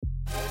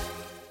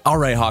All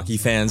right, hockey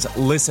fans,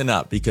 listen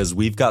up because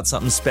we've got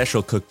something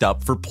special cooked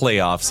up for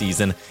playoff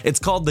season. It's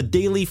called the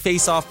Daily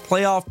Face-Off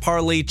Playoff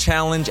Parlay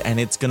Challenge, and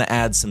it's going to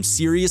add some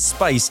serious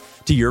spice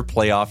to your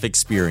playoff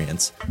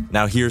experience.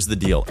 Now, here's the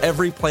deal.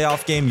 Every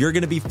playoff game, you're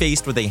going to be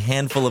faced with a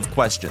handful of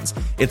questions.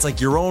 It's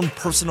like your own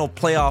personal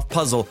playoff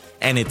puzzle,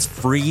 and it's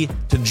free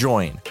to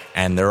join.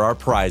 And there are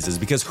prizes,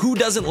 because who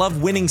doesn't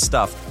love winning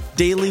stuff?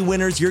 Daily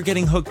winners, you're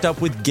getting hooked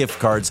up with gift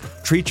cards.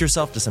 Treat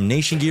yourself to some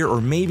Nation gear or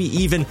maybe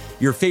even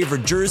your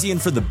favorite jersey.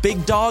 And for the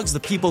big dogs, the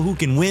people who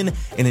can win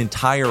an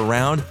entire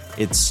round,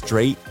 it's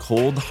straight,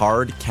 cold,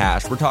 hard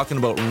cash. We're talking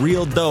about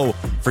real dough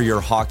for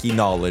your hockey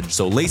knowledge.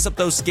 So lace up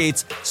those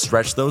skates,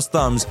 stretch those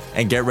thumbs,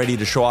 and get ready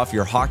to show off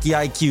your hockey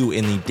IQ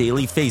in the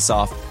Daily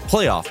Face-Off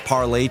Playoff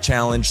Parlay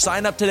Challenge.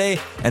 Sign up today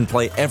and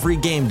play every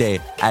game day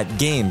at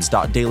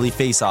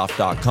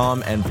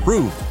games.dailyfaceoff.com and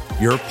prove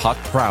your puck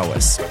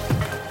prowess.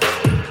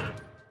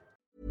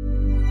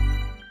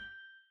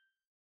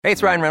 Hey,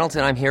 it's Ryan Reynolds,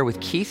 and I'm here with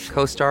Keith,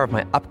 co-star of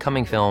my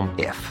upcoming film,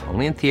 If,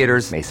 only in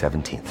theaters May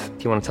 17th.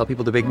 Do you want to tell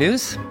people the big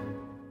news?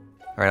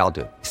 All right, I'll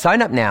do it.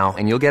 Sign up now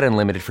and you'll get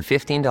unlimited for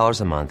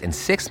 $15 a month and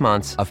 6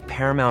 months of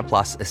Paramount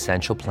Plus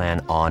Essential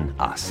Plan on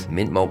us.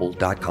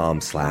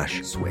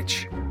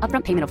 MintMobile.com/switch.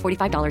 Upfront payment of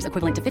 $45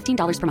 equivalent to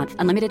 $15 per month.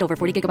 Unlimited over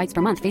 40 gigabytes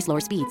per month. Face lower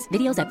speeds.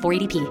 Videos at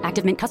 480p.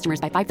 Active Mint customers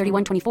by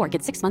 531.24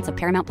 get 6 months of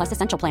Paramount Plus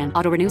Essential Plan.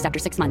 Auto renews after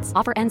 6 months.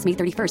 Offer ends May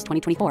 31st,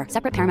 2024.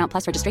 Separate Paramount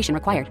Plus registration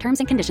required. Terms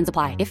and conditions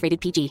apply if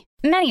rated PG.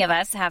 Many of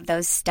us have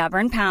those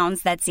stubborn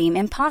pounds that seem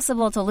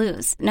impossible to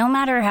lose, no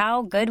matter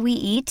how good we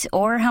eat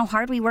or how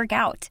hard we work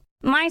out.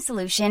 My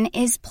solution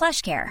is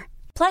PlushCare.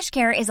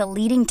 PlushCare is a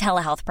leading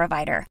telehealth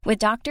provider with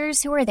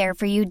doctors who are there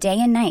for you day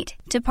and night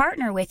to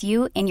partner with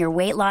you in your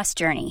weight loss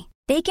journey.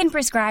 They can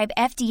prescribe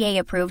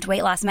FDA-approved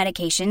weight loss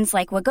medications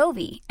like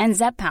Wegovy and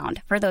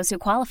Zepbound for those who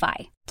qualify.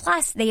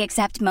 Plus, they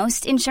accept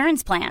most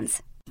insurance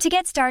plans. To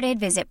get started,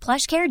 visit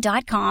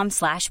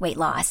plushcare.com/weight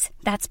loss.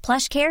 That's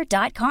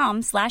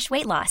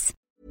plushcare.com/weight loss.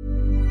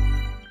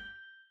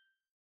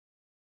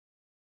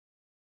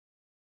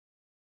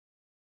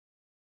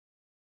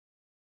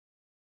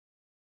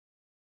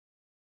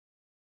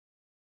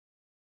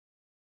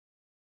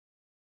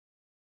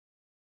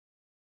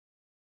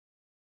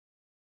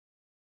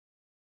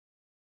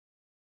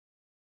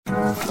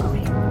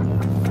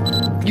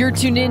 You're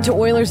tuned in to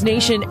Oilers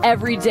Nation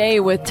every day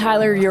with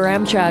Tyler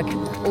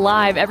Yaremchuk,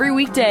 live every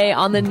weekday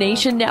on the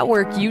Nation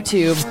Network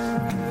YouTube.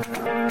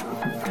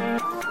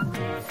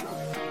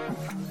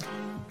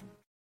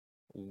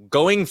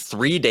 Going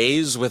 3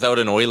 days without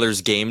an Oilers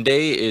game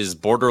day is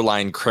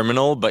borderline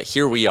criminal, but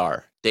here we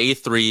are. Day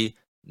 3,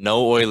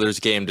 no Oilers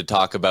game to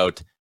talk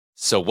about.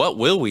 So what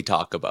will we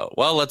talk about?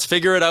 Well, let's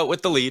figure it out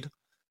with the lead.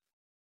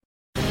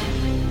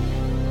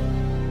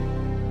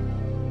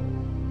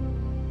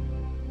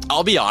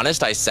 I'll be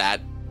honest, I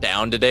sat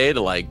down today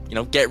to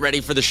get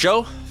ready for the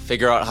show,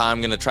 figure out how I'm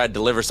going to try to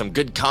deliver some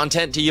good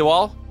content to you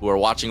all who are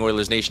watching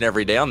Oilers Nation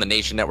every day on the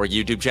Nation Network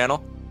YouTube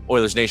channel,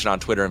 Oilers Nation on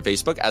Twitter and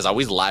Facebook, as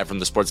always, live from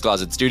the Sports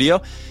Closet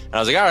studio. And I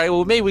was like, all right,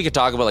 well, maybe we could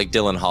talk about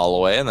Dylan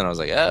Holloway. And then I was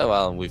like,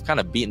 we've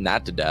kind of beaten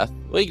that to death.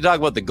 We can talk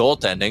about the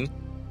goaltending.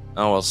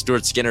 Oh, well,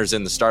 Stuart Skinner's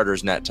in the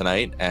starters net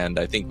tonight, and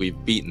I think we've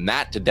beaten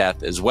that to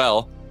death as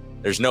well.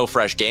 There's no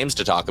fresh games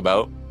to talk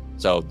about.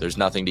 So there's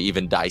nothing to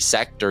even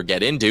dissect or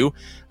get into.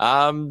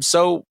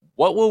 So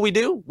what will we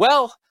do?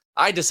 Well,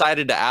 I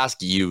decided to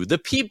ask you, the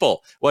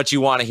people, what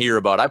you want to hear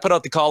about. I put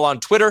out the call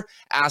on Twitter,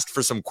 asked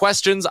for some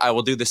questions. I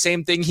will do the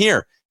same thing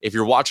here. If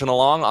you're watching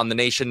along on the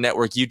Nation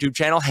Network YouTube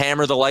channel,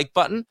 hammer the like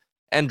button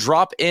and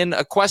drop in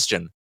a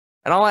question,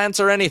 and I'll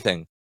answer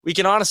anything. We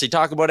can honestly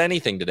talk about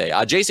anything today.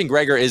 Jason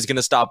Gregor is going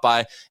to stop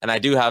by, and I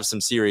do have some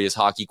serious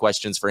hockey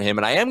questions for him,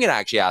 and I am going to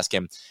actually ask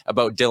him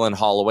about Dylan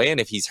Holloway and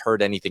if he's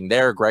heard anything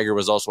there. Gregor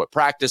was also at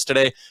practice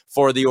today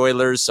for the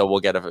Oilers, so we'll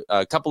get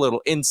a couple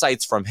little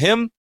insights from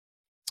him.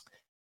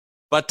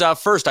 But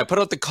first, I put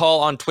out the call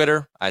on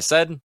Twitter. I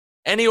said,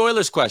 any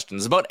Oilers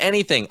questions about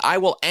anything, I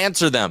will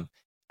answer them.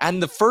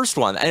 And the first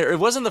one, it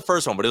wasn't the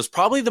first one, but it was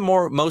probably the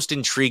most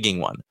intriguing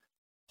one.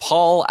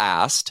 Paul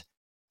asked,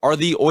 are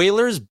the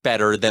Oilers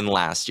better than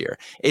last year?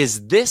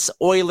 Is this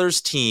Oilers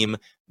team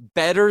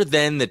better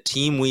than the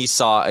team we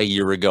saw a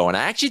year ago? And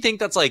I actually think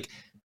that's a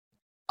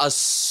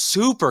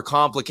super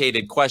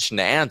complicated question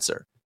to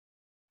answer.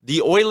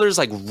 The Oilers,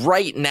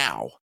 right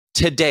now,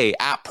 today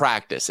at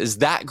practice, is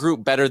that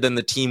group better than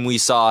the team we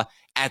saw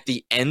at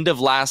the end of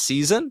last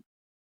season?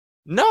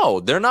 No,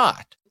 they're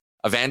not.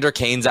 Evander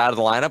Kane's out of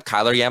the lineup.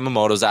 Kyler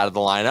Yamamoto's out of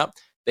the lineup.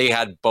 They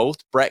had both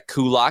Brett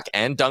Kulak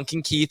and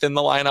Duncan Keith in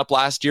the lineup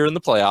last year in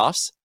the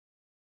playoffs.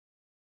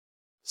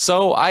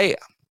 So I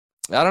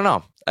don't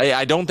know.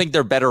 I don't think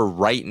they're better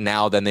right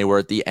now than they were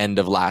at the end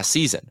of last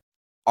season.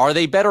 Are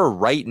they better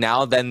right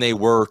now than they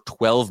were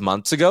 12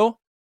 months ago?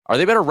 Are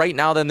they better right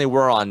now than they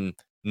were on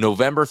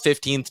November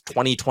 15th,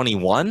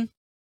 2021?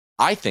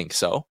 I think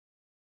so.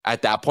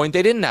 At that point,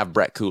 they didn't have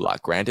Brett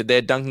Kulak. Granted, they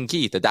had Duncan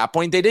Keith. At that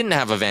point, they didn't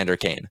have Evander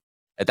Kane.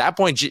 At that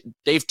point,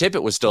 Dave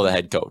Tippett was still the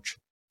head coach.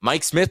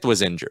 Mike Smith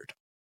was injured.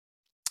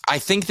 I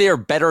think they are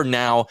better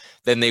now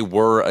than they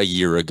were a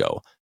year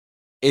ago.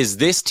 Is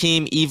this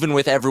team, even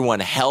with everyone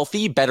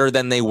healthy, better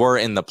than they were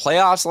in the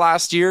playoffs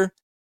last year?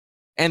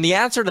 And the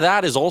answer to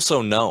that is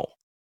also no.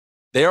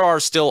 There are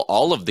still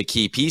all of the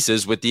key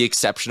pieces with the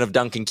exception of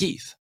Duncan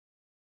Keith.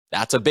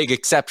 That's a big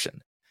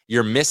exception.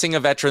 You're missing a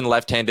veteran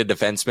left-handed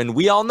defenseman.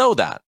 We all know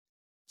that.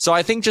 So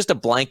I think just a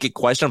blanket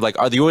question of like,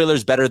 are the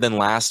Oilers better than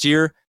last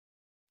year?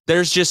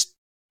 There's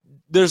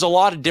a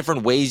lot of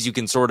different ways you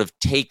can sort of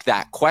take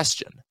that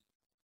question.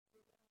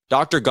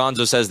 Dr.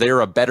 Gonzo says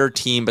they're a better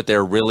team, but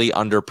they're really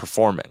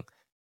underperforming.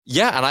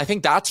 Yeah, and I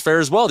think that's fair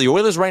as well. The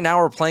Oilers right now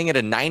are playing at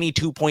a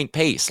 92-point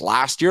pace.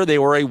 Last year, they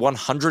were a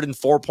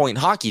 104-point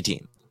hockey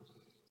team.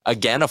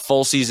 Again, a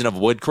full season of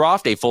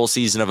Woodcroft, a full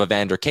season of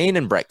Evander Kane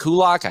and Brett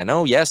Kulak. I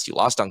know, yes, you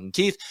lost Duncan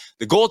Keith.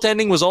 The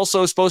goaltending was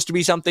also supposed to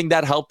be something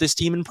that helped this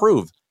team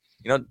improve.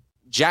 You know,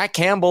 Jack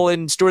Campbell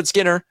and Stuart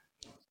Skinner,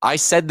 I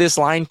said this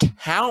line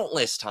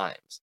countless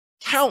times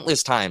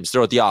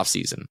throughout the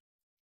offseason.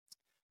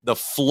 The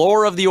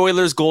floor of the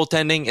Oilers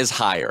goaltending is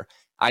higher.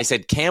 I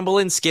said Campbell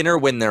and Skinner,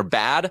 when they're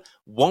bad,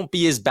 won't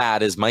be as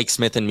bad as Mike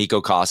Smith and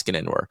Mikko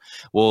Koskinen were.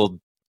 Well,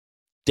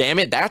 damn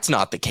it, that's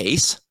not the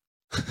case.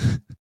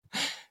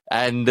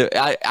 And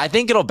I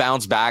think it'll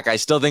bounce back. I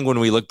still think when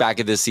we look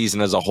back at this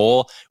season as a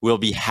whole, we'll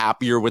be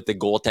happier with the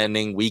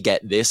goaltending we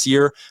get this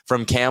year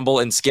from Campbell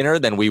and Skinner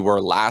than we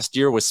were last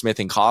year with Smith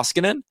and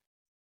Koskinen.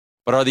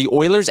 But are the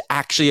Oilers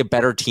actually a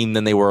better team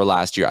than they were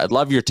last year? I'd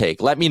love your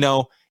take. Let me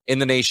know in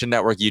the Nation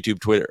Network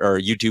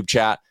YouTube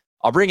chat.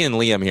 I'll bring in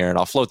Liam here and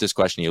I'll float this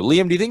question to you.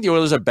 Liam, do you think the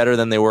Oilers are better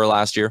than they were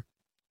last year?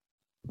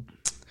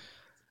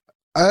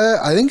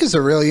 I think it's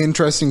a really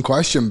interesting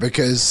question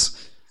because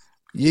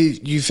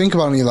you think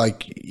about it and you're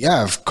like,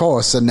 yeah, of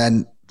course. And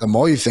then the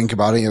more you think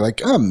about it, you're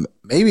like,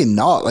 maybe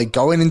not. Like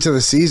going into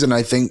the season,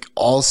 I think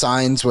all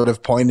signs would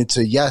have pointed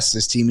to, yes,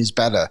 this team is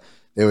better.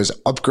 There was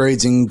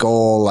upgrades in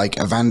goal, like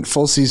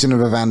full season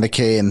of Evander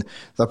Kane,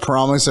 the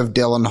promise of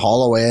Dylan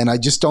Holloway. And I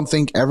just don't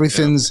think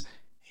everything's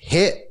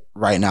hit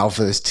right now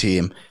for this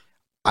team.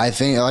 I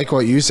think, like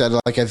what you said,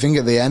 like I think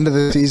at the end of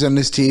the season,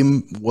 this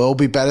team will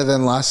be better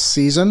than last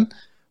season.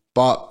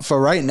 But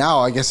for right now,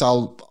 I guess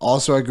I'll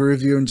also agree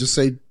with you and just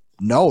say,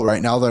 no,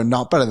 right now they're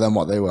not better than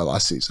what they were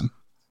last season.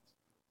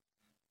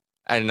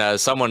 And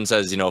someone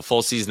says,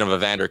 full season of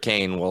Evander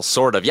Kane. Well,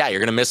 sort of. Yeah, you're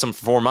going to miss him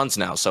for 4 months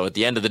now. So at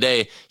the end of the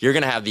day, you're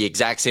going to have the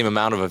exact same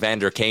amount of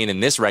Evander Kane in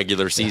this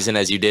regular season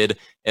as you did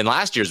in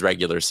last year's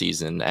regular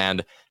season.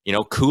 And,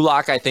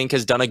 Kulak, I think,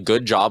 has done a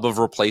good job of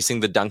replacing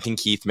the Duncan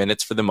Keith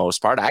minutes for the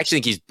most part. I actually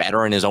think he's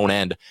better in his own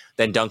end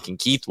than Duncan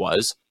Keith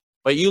was.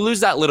 But you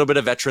lose that little bit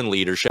of veteran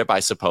leadership,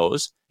 I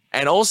suppose.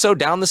 And also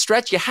down the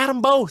stretch, you had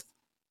them both.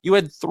 You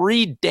had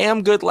 3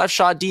 damn good left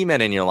shot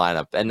D-men in your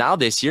lineup. And now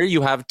this year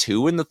you have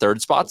 2 in the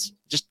third spots.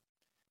 Just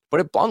put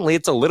it bluntly,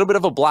 it's a little bit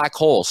of a black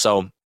hole.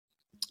 So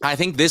I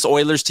think this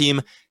Oilers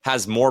team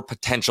has more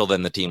potential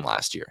than the team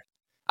last year.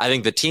 I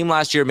think the team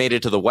last year made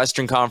it to the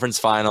Western Conference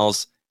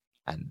Finals,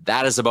 and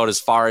that is about as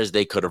far as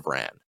they could have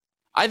ran.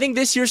 I think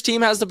this year's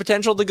team has the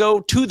potential to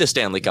go to the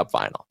Stanley Cup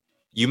Final.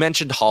 You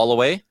mentioned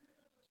Holloway.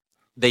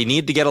 They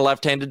need to get a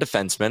left-handed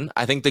defenseman.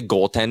 I think the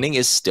goaltending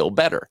is still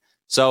better.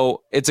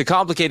 So it's a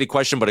complicated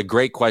question, but a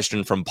great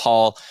question from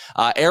Paul.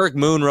 Eric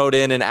Moon wrote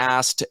in and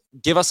asked,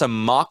 give us a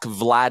mock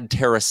Vlad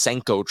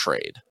Tarasenko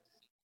trade.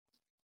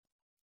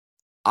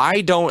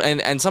 I don't,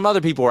 and some other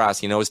people were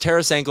asking, is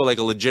Tarasenko like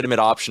a legitimate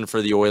option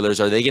for the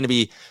Oilers? Are they going to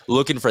be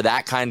looking for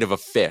that kind of a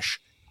fish?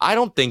 I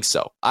don't think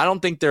so. I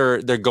don't think they're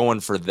going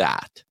for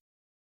that.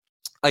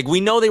 Like,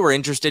 we know they were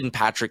interested in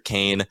Patrick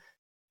Kane,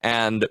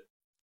 and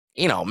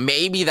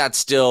maybe that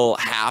still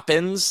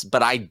happens,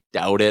 but I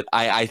doubt it.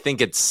 I think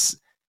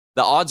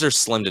the odds are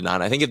slim to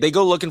none. I think if they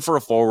go looking for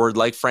a forward,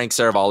 like Frank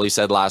Saravalli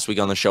said last week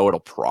on the show, it'll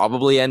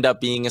probably end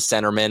up being a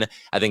centerman.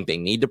 I think they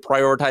need to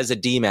prioritize a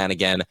D-man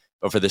again.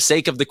 But for the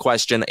sake of the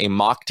question, a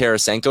mock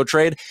Tarasenko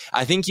trade,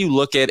 I think you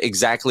look at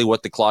exactly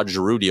what the Claude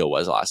Giroux deal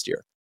was last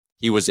year.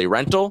 He was a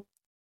rental.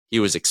 He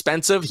was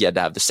expensive. He had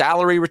to have the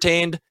salary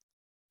retained.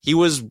 He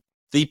was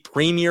the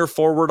premier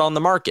forward on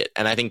the market.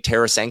 And I think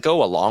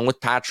Tarasenko, along with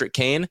Patrick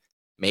Kane,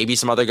 maybe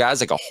some other guys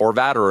like a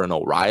Horvat or an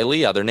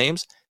O'Reilly, other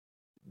names,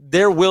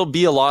 there will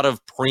be a lot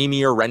of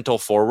premier rental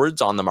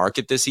forwards on the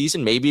market this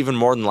season, maybe even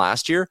more than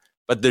last year.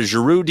 But the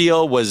Giroux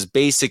deal was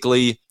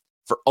basically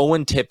for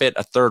Owen Tippett,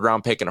 a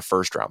third-round pick and a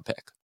first-round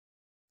pick.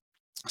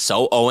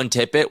 So Owen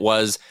Tippett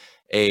was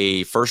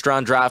a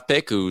first-round draft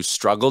pick who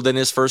struggled in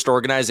his first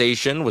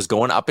organization, was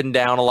going up and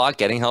down a lot,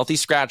 getting healthy,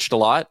 scratched a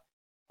lot,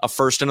 a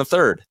first and a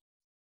third.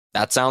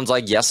 That sounds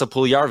like Jesse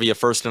Puljujarvi, a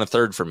first and a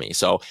third for me.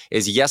 So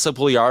is Jesse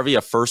Puljujarvi,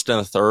 a first and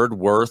a third,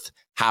 worth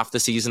half the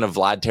season of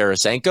Vlad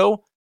Tarasenko?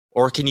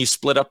 Or can you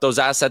split up those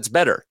assets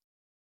better?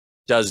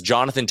 Does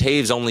Jonathan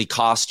Toews only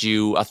cost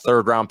you a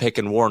third-round pick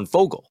in Warren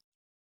Foegele?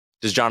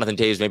 Does Jonathan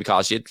Toews maybe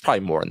cost you? It's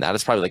probably more than that.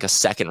 It's probably like a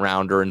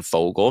second-rounder in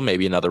Foegele,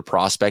 maybe another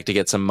prospect to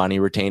get some money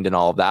retained and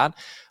all of that.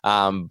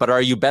 But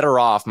are you better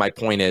off, my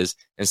point is,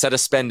 instead of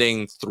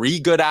spending 3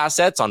 good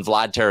assets on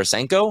Vlad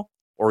Tarasenko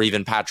or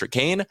even Patrick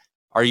Kane,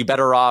 are you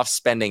better off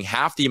spending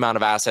half the amount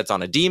of assets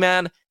on a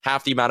D-man,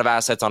 half the amount of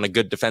assets on a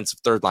good defensive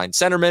third-line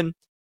centerman,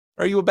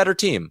 Or are you a better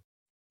team?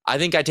 I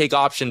think I take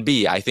option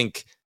B. I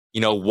think,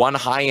 one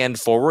high-end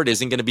forward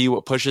isn't going to be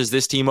what pushes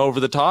this team over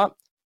the top.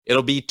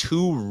 It'll be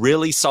two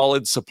really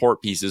solid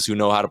support pieces who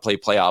know how to play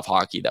playoff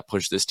hockey that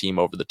push this team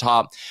over the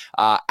top.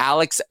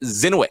 Alex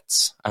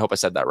Zinowitz, I hope I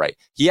said that right.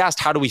 He asked,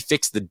 how do we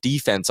fix the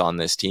defense on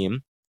this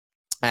team?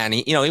 And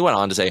he went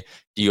on to say,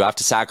 do you have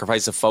to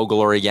sacrifice a Fogle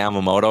or a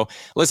Yamamoto?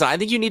 Listen, I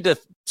think you need to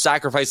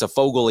sacrifice a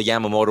Fogle, a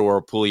Yamamoto, or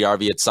a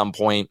Puljujarvi at some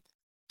point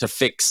to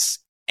fix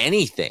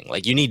anything.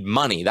 Like, you need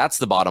money. That's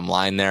the bottom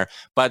line there.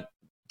 But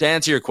to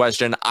answer your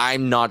question,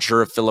 I'm not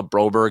sure if Philip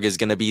Broberg is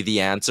going to be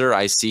the answer.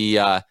 I see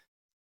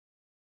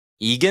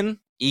Egan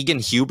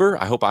Huber,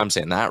 I hope I'm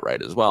saying that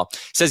right as well,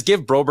 says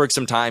give Broberg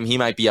some time. He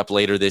might be up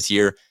later this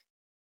year.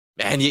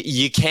 And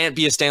you can't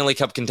be a Stanley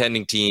Cup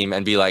contending team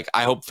and be like,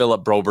 I hope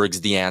Philip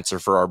Broberg's the answer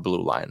for our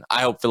blue line.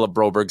 I hope Philip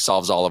Broberg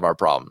solves all of our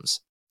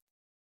problems.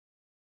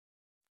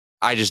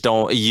 I just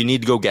don't. You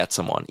need to go get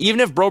someone. Even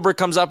if Broberg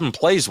comes up and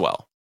plays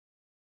well.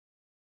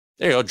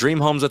 There you go. Dream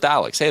homes with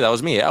Alex. Hey, that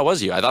was me. Yeah, it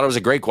was you. I thought it was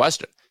a great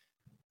question.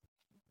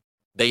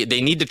 They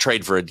need to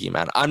trade for a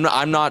D-man.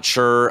 I'm not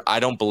sure. I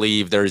don't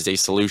believe there is a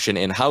solution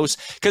in-house.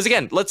 Because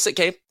again, let's say,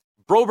 okay,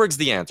 Broberg's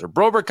the answer.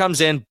 Broberg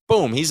comes in,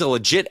 boom, he's a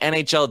legit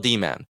NHL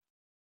D-man.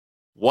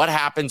 What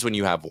happens when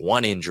you have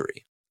one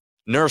injury?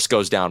 Nurse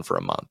goes down for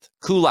a month.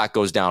 Kulak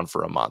goes down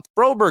for a month.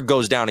 Broberg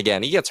goes down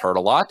again. He gets hurt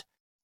a lot.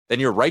 Then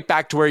you're right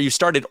back to where you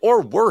started,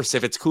 or worse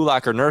if it's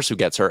Kulak or Nurse who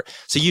gets hurt.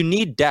 So you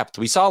need depth.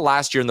 We saw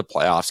last year in the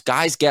playoffs,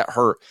 guys get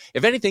hurt.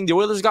 If anything, the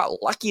Oilers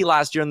got lucky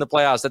last year in the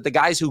playoffs that the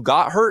guys who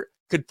got hurt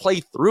could play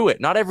through it.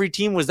 Not every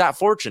team was that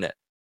fortunate.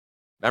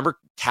 Remember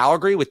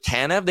Calgary with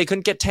Tanev? They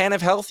couldn't get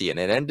Tanev healthy, and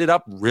it ended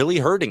up really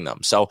hurting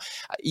them. So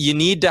you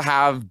need to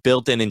have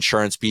built-in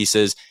insurance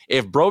pieces.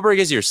 If Broberg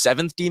is your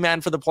seventh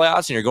D-man for the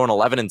playoffs and you're going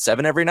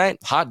 11-7 every night,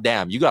 hot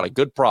damn, you got a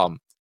good problem.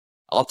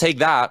 I'll take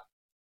that.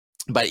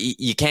 But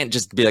you can't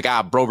just be like,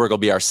 Broberg will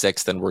be our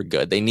sixth and we're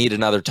good. They need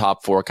another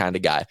top four kind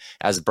of guy.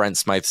 As Brent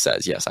Smythe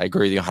says, yes, I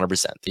agree with you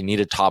 100%. They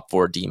need a top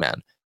four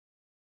D-man.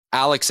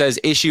 Alex says,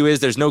 issue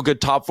is there's no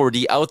good top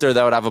 4D out there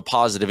that would have a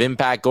positive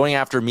impact. Going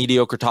after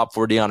mediocre top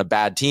 4D on a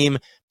bad team,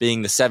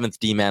 being the seventh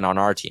D-man on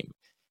our team.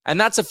 And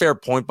that's a fair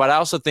point, but I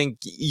also think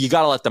you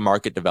got to let the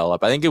market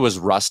develop. I think it was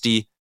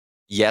Rusty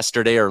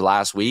yesterday or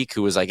last week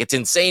who was like, it's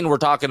insane we're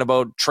talking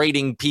about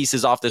trading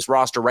pieces off this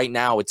roster right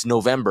now. It's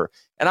November.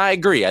 And I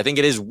agree. I think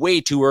it is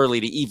way too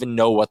early to even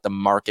know what the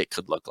market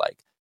could look like.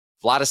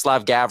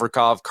 Vladislav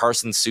Gavrikov,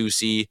 Carson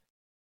Soucy,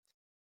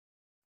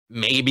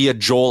 maybe a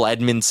Joel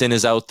Edmondson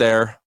is out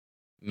there.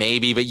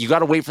 Maybe, but you got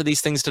to wait for these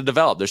things to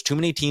develop. There's too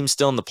many teams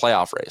still in the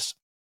playoff race.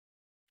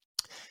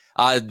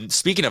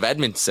 Speaking of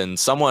Edmondson,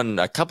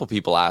 a couple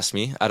people asked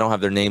me, I don't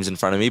have their names in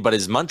front of me, but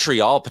is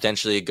Montreal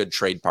potentially a good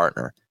trade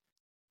partner?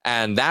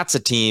 And that's a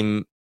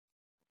team,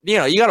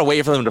 you got to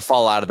wait for them to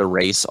fall out of the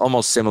race,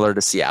 almost similar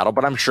to Seattle,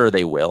 but I'm sure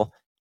they will.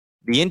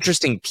 The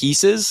interesting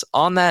pieces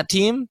on that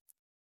team,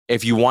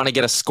 if you want to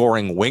get a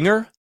scoring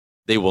winger,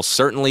 they will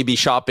certainly be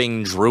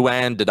shopping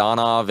Drouin,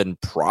 Dodonov, and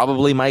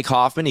probably Mike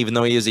Hoffman, even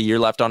though he has a year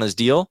left on his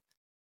deal.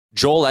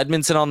 Joel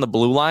Edmondson on the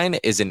blue line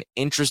is an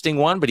interesting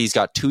one, but he's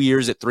got 2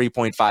 years at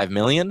 $3.5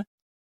 million.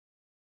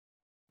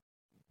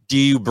 Do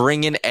you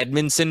bring in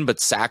Edmondson but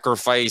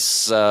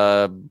sacrifice?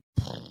 I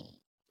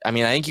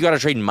think you got to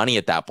trade money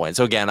at that point.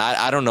 So again,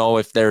 I don't know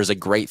if there's a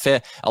great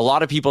fit. A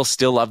lot of people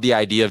still love the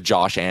idea of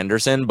Josh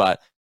Anderson, but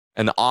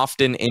an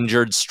often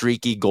injured,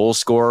 streaky goal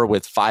scorer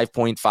with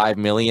 $5.5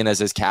 million as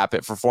his cap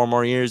hit for 4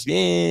 more years.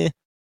 I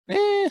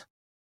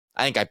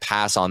think I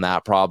pass on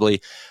that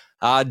probably.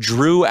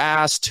 Drew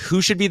asked,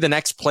 who should be the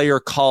next player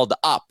called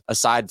up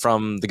aside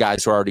from the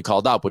guys who are already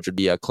called up, which would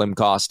be Klim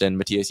Kost and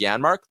Matthias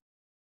Janmark?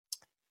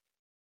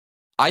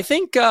 I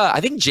think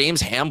James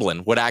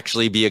Hamblin would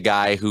actually be a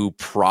guy who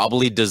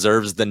probably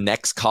deserves the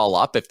next call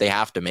up if they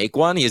have to make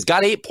one. He's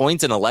got 8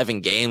 points in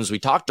 11 games. We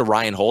talked to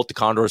Ryan Holt, the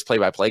Condors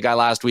play-by-play guy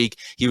last week.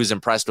 He was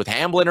impressed with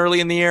Hamblin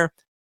early in the year.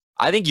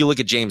 I think you look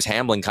at James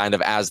Hamblin kind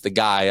of as the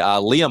guy.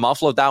 Liam, I'll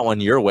float that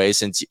one your way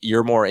since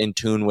you're more in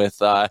tune with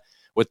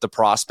the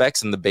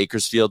prospects and the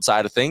Bakersfield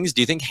side of things.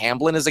 Do you think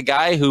Hamblin is a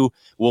guy who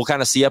we'll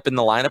kind of see up in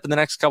the lineup in the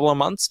next couple of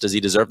months? Does he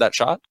deserve that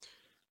shot?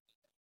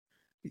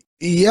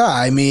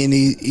 Yeah,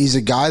 he's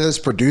a guy that's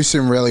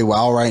producing really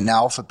well right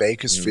now for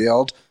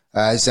Bakersfield.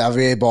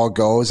 Xavier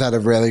Bourgault's had a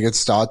really good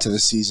start to the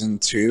season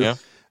too. Yeah.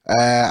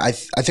 I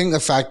think the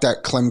fact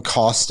that Klim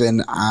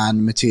Kostin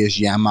and Matthias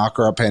Janmark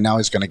are up here now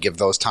is going to give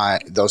those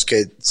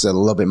kids a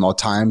little bit more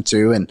time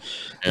too. And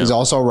there's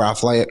also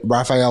Raphael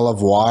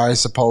Lavoie, I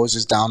suppose,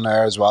 is down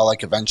there as well.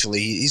 Like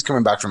eventually he's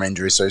coming back from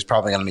injury, so he's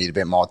probably going to need a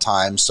bit more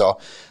time. So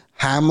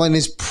Hamlin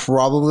is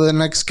probably the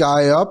next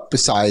guy up,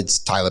 besides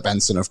Tyler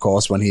Benson, of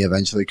course, when he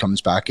eventually comes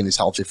back and is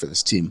healthy for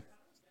this team.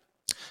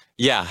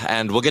 Yeah,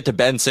 and we'll get to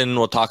Benson.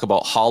 We'll talk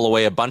about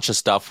Holloway, a bunch of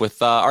stuff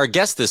with our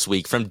guest this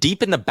week from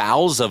deep in the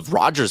bowels of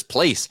Rogers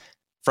Place.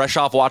 Fresh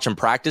off watch and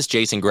practice,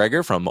 Jason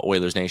Gregor from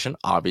Oilers Nation,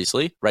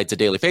 obviously, writes a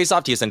daily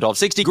faceoff, TSN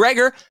 1260.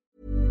 Gregor.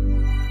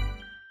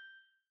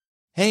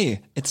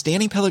 Hey, it's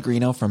Danny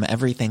Pellegrino from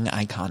Everything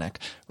Iconic.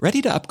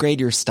 Ready to upgrade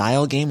your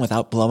style game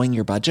without blowing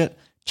your budget?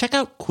 Check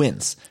out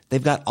Quince.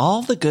 They've got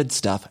all the good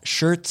stuff,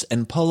 shirts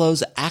and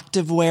polos,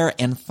 activewear,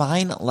 and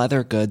fine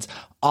leather goods,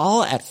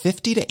 all at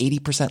 50 to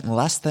 80%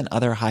 less than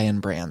other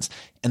high-end brands.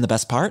 And the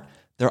best part?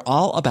 They're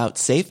all about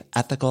safe,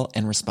 ethical,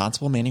 and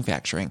responsible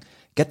manufacturing.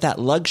 Get that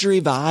luxury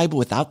vibe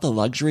without the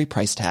luxury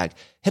price tag.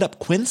 Hit up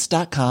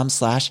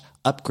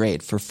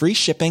quince.com/upgrade for free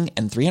shipping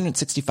and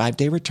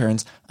 365-day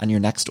returns on your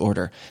next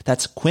order.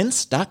 That's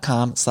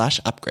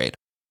quince.com/upgrade.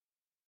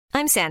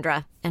 I'm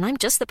Sandra, and I'm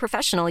just the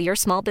professional your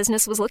small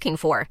business was looking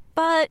for.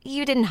 But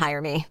you didn't hire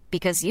me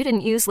because you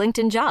didn't use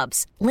LinkedIn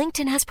Jobs.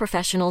 LinkedIn has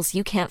professionals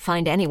you can't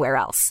find anywhere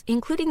else,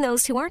 including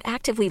those who aren't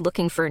actively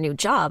looking for a new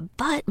job,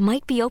 but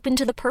might be open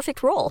to the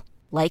perfect role,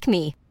 like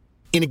me.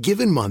 In a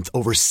given month,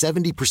 over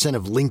 70%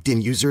 of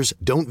LinkedIn users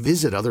don't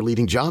visit other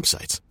leading job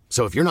sites.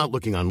 So if you're not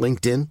looking on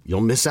LinkedIn,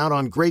 you'll miss out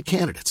on great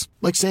candidates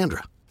like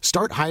Sandra.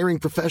 Start hiring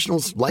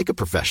professionals like a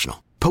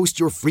professional. Post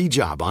your free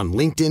job on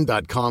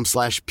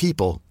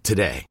linkedin.com/people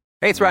today.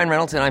 Hey, it's Ryan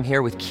Reynolds, and I'm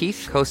here with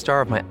Keith, co-star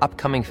of my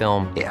upcoming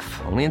film,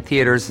 If, only in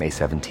theaters May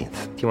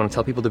 17th. Do you want to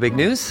tell people the big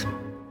news?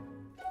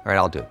 All right,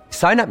 I'll do it.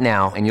 Sign up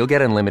now and you'll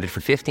get unlimited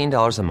for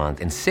 $15 a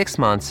month and 6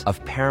 months of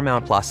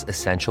Paramount Plus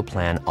Essential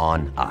Plan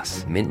on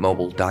us.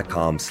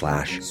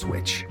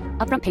 MintMobile.com/switch.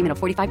 Upfront payment of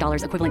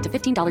 $45 equivalent to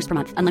 $15 per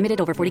month. Unlimited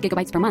over 40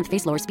 gigabytes per month.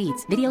 Face lower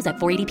speeds. Videos at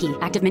 480p.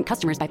 Active Mint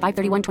customers by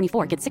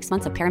 531.24 get 6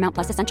 months of Paramount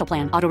Plus Essential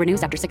Plan. Auto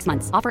renews after 6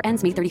 months. Offer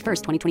ends May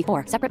 31st,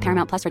 2024. Separate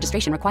Paramount Plus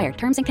registration required.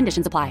 Terms and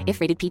conditions apply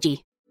if rated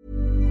PG.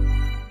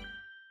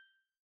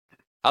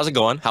 How's it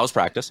going? How's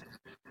practice?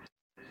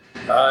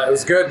 It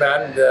was good,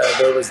 man.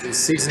 There was the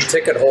season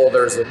ticket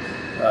holders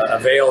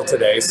avail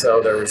today, so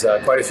there was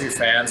quite a few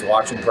fans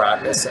watching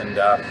practice. And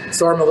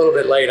sorry I'm a little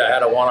bit late. I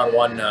had a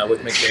one-on-one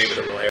with McDavid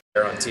that will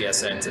air on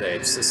TSN today.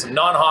 Just some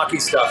non-hockey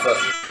stuff,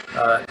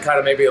 kind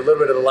of maybe a little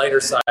bit of the lighter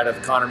side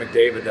of Connor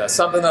McDavid.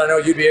 Something that I know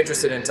you'd be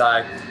interested in,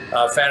 Ty,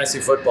 fantasy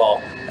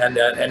football.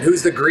 And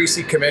who's the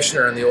greasy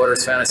commissioner in the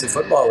Oilers Fantasy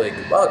Football League?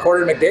 Well,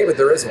 according to McDavid,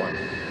 there is one.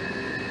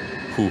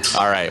 Ooh,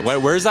 all right.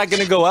 Where's that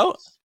going to go out?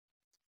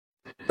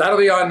 That'll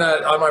be on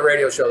my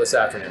radio show this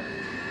afternoon.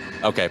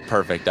 Okay,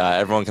 perfect.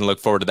 Everyone can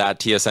look forward to that.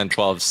 TSN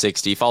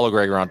 1260. Follow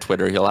Gregor on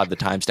Twitter. He'll have the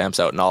timestamps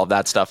out and all of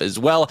that stuff as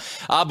well.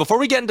 Before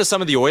we get into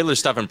some of the Oilers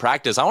stuff in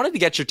practice, I wanted to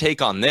get your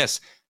take on this.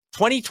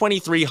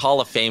 2023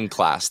 Hall of Fame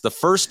class, the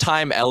first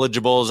time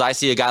eligibles. I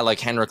see a guy like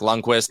Henrik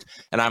Lundqvist,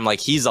 and I'm like,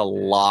 he's a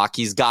lock.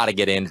 He's got to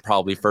get in,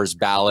 probably first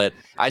ballot.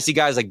 I see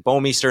guys like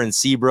Bouwmeester and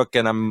Seabrook,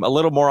 and I'm a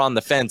little more on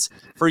the fence.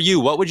 For you,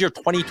 what would your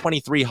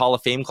 2023 Hall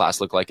of Fame class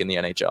look like in the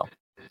NHL?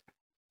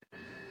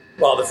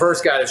 Well, the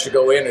first guy that should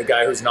go in, a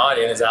guy who's not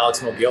in, is Alex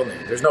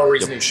Mogilny. There's no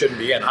reason he shouldn't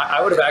be in.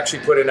 I would have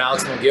actually put in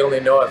Alex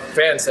Mogilny, no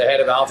offense,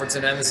 ahead of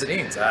Alfredsson and the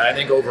Sedins. I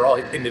think overall,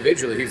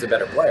 individually, he's a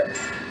better player.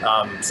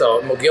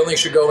 So Mogilny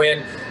should go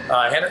in.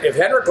 If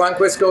Henrik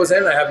Lundqvist goes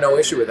in, I have no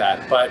issue with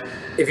that. But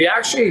if you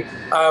actually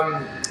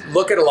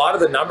look at a lot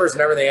of the numbers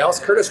and everything else,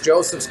 Curtis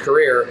Joseph's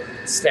career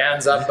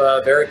stands up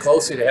very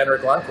closely to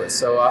Henrik Lundqvist.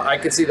 So I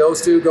could see those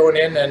two going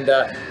in. And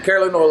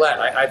Caroline Ouellette,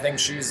 I think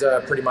she's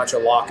pretty much a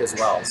lock as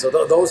well. So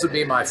those would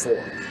be my four.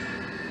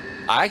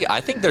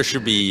 I think there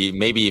should be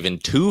maybe even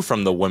two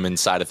from the women's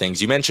side of things.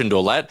 You mentioned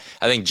Ouellette.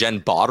 I think Jen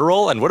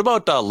Botterill. And what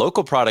about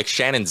local product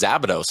Shannon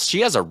Zabados?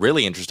 She has a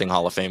really interesting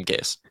Hall of Fame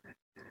case.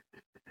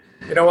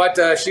 You know what?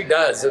 She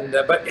does.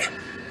 But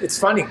it's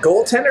funny.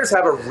 Goaltenders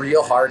have a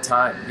real hard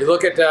time. You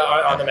look at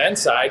on the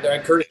men's side,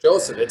 Curtis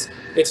Joseph.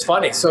 It's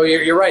funny. So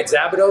you're right.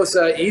 Zabados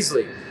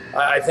easily,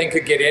 I think,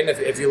 could get in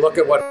if you look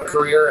at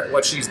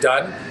what she's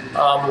done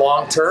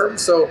long term.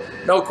 So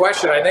no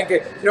question. I think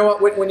you know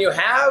what, when you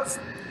have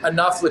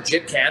enough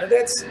legit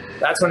candidates,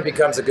 that's when it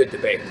becomes a good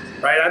debate,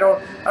 right? I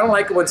don't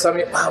like it when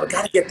somebody, we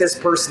got to get this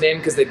person in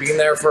because they've been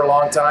there for a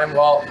long time.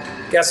 Well,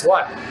 guess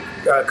what?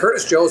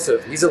 Curtis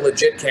Joseph, he's a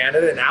legit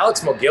candidate, and Alex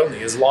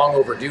Mogilny is long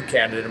overdue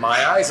candidate in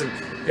my eyes. And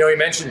you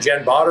mentioned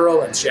Jen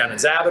Botterill and Shannon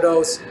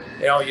Zabados.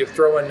 You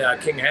throw in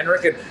King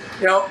Henrik, and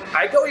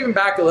I go even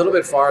back a little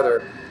bit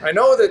farther. I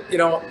know that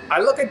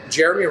I look at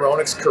Jeremy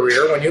Roenick's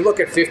career. When you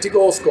look at 50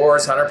 goal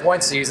scorers,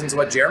 100-point seasons,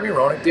 what Jeremy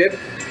Roenick did,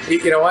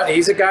 you know what?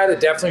 He's a guy that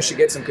definitely should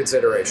get some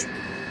consideration.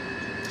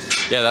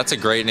 Yeah, that's a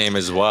great name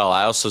as well.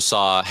 I also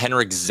saw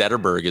Henrik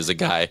Zetterberg as a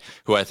guy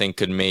who I think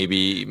could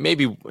maybe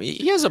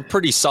he has a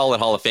pretty solid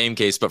Hall of Fame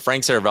case, but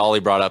Frank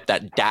Saravalli brought up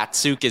that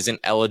Datsuk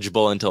isn't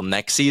eligible until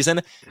next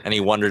season, and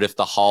he wondered if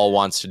the Hall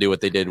wants to do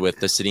what they did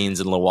with the Sedins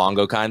and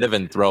Luongo kind of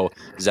and throw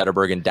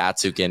Zetterberg and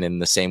Datsuk in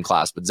the same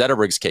class. But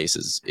Zetterberg's case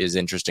is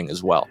interesting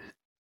as well.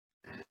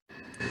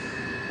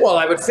 Well,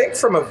 I would think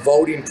from a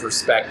voting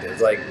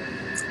perspective, like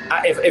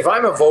if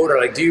I'm a voter,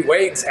 like, do you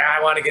wait and say, I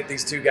want to get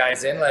these two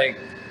guys in? Like,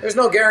 there's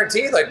no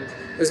guarantee. Like,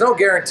 there's no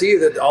guarantee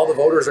that all the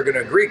voters are going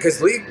to agree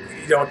because,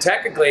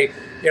 technically,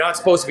 you're not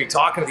supposed to be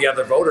talking to the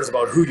other voters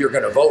about who you're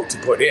going to vote to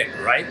put in,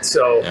 right?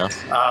 So, yeah.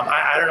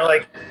 I don't know.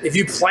 Like, if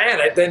you plan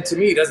it, then to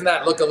me, doesn't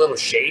that look a little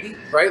shady,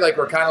 right? Like,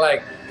 we're kind of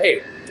like,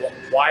 hey,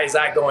 why is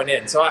that going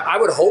in? So I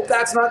would hope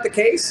that's not the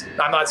case.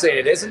 I'm not saying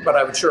it isn't, but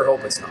I would sure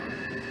hope it's not.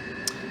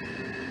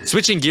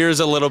 Switching gears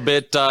a little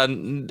bit, I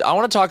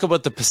want to talk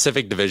about the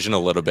Pacific Division a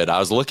little bit. I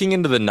was looking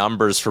into the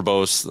numbers for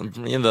both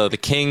the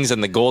Kings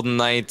and the Golden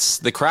Knights.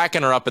 The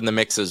Kraken are up in the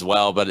mix as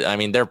well, but I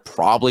mean, they're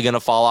probably going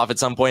to fall off at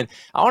some point.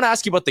 I want to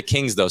ask you about the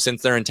Kings, though,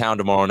 since they're in town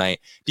tomorrow night.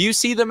 Do you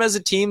see them as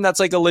a team that's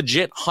like a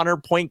legit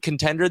 100-point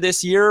contender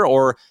this year,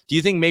 or do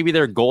you think maybe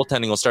their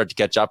goaltending will start to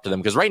catch up to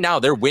them? Because right now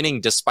they're winning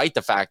despite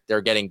the fact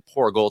they're getting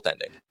poor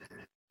goaltending.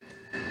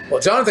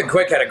 Well, Jonathan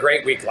Quick had a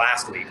great week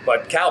last week,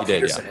 but Cal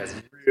Peterson has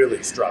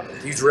really struggled.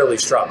 He's really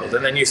struggled.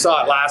 And then you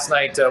saw it last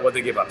night when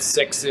they give up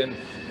 6 in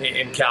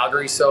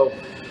Calgary. So,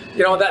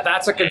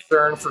 that's a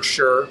concern for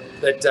sure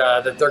that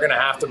they're going to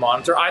have to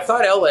monitor. I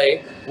thought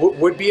LA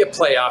would be a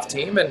playoff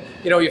team. And,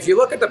 if you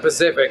look at the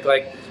Pacific,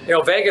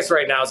 Vegas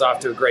right now is off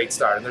to a great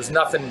start. And there's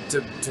nothing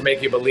to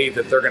make you believe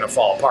that they're going to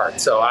fall apart.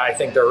 So I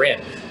think they're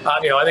in.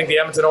 I think the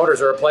Edmonton Oilers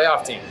are a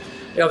playoff team.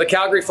 The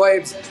Calgary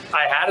Flames,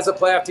 I had as a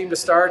playoff team to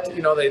start.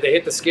 They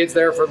hit the skids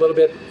there for a little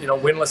bit,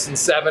 winless in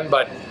 7,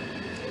 but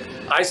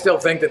I still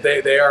think that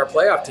they are a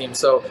playoff team.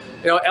 So,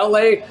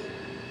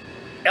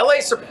 LA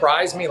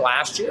surprised me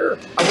last year.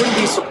 I wouldn't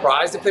be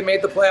surprised if they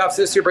made the playoffs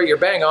this year, but you're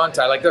bang on,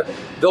 Ty.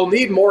 They'll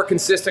need more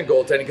consistent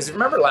goaltending because if you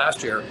remember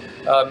last year,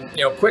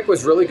 Quick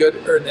was really good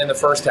in the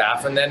first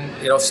half and then,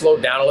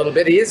 slowed down a little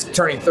bit. He is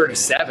turning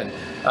 37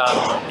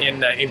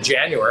 in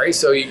January,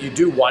 so you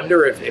do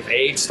wonder if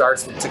age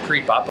starts to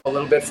creep up a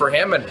little bit for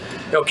him. And,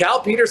 Cal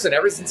Peterson,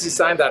 ever since he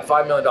signed that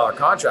 $5 million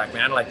contract,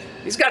 man,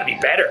 he's got to be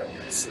better.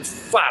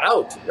 Flat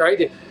out,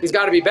 right? He's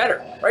got to be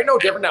better, right? No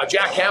different now.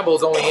 Jack Campbell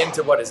is only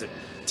into,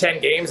 10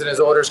 games in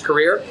his Oilers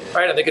career,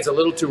 right? I think it's a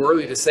little too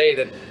early to say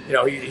that,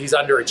 he's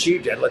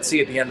underachieved yet. Let's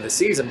see at the end of the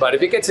season. But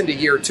if it gets into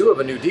year 2 of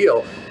a new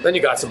deal, then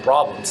you got some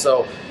problems.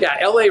 So, yeah,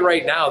 LA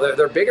right now,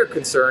 their bigger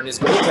concern is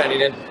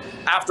goaltending. And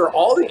after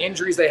all the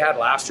injuries they had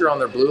last year on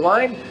their blue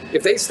line,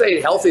 if they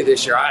stayed healthy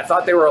this year, I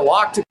thought they were a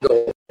lock to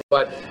go.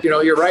 But,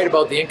 you're right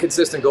about the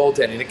inconsistent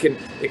goaltending.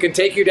 It can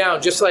take you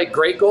down, just like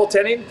great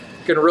goaltending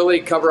can really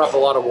cover up a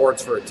lot of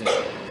warts for a team.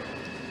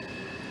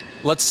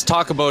 Let's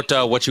talk about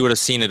what you would have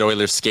seen at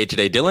Oilers skate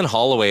today. Dylan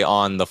Holloway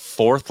on the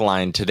 4th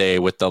line today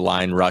with the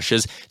line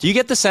rushes. Do you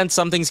get the sense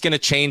something's going to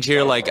change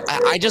here?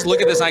 I just look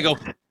at this and I go,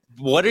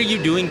 what are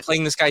you doing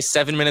playing this guy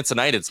 7 minutes a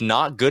night? It's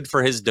not good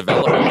for his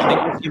development. Do you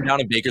think we'll see him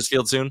down in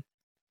Bakersfield soon?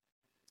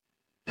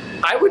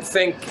 I would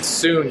think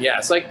soon,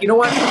 yes. You know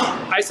what?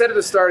 I said at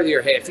the start of the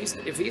year, hey,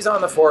 if he's on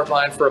the 4th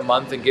line for a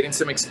month and getting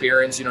some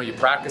experience, you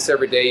practice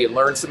every day, you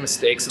learn some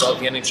mistakes about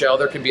the NHL,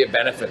 there can be a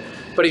benefit.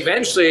 But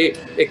eventually,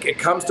 it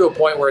comes to a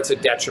point where it's a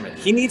detriment.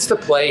 He needs to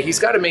play. He's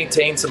got to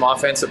maintain some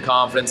offensive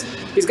confidence.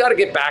 He's got to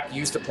get back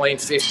used to playing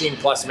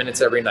 15-plus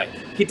minutes every night.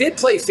 He did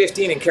play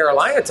 15 in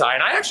Carolina, Ty,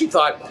 and I actually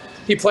thought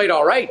he played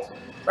all right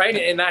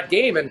in that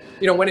game. And,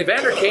 when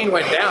Evander Kane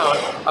went down,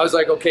 I was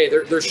like, okay,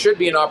 there should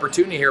be an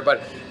opportunity here.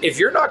 But if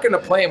you're not going to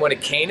play him when a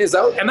Kane is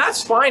out, and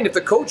that's fine if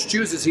the coach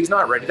chooses he's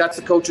not ready. That's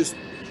the coach's,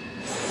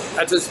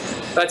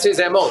 that's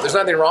his MO. There's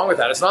nothing wrong with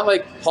that. It's not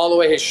like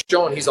Holloway has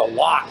shown he's a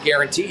lock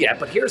guarantee yet.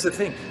 But here's the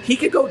thing. He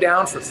could go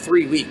down for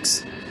 3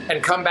 weeks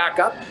and come back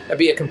up and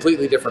be a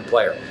completely different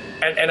player.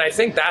 And I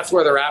think that's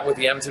where they're at with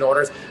the Edmonton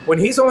Oilers. When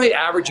he's only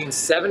averaging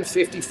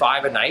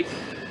 $7.55 a night,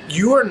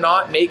 you are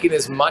not making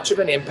as much of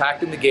an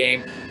impact in the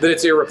game that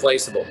it's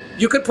irreplaceable.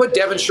 You could put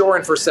Devin Shore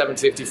in for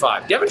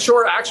 $7.55. Devin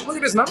Shore, actually, look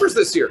at his numbers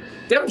this year.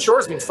 Devin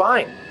Shore's been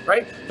fine,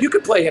 right? You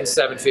could play him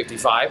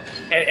 $7.55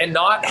 and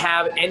not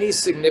have any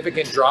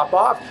significant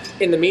drop-off.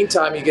 In the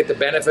meantime, you get the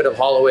benefit of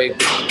Holloway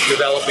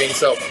developing.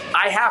 So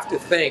I have to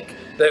think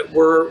that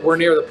we're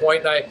near the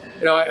point.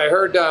 And I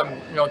heard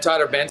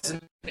Tyler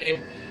Benson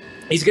name.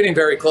 He's getting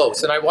very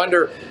close. And I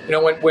wonder,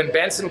 when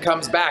Benson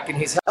comes back and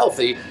he's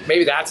healthy,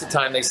 maybe that's the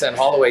time they send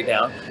Holloway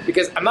down.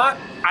 Because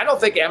I don't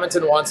think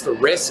Edmonton wants to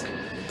risk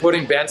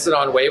putting Benson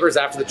on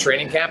waivers after the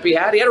training camp he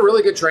had. He had a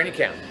really good training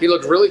camp. He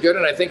looked really good,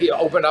 and I think he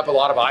opened up a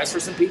lot of eyes for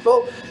some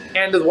people.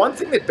 And the one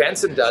thing that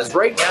Benson does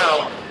right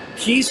now,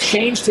 he's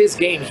changed his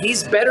game.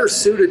 He's better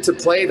suited to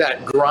play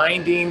that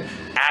grinding,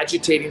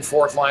 agitating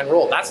 4th line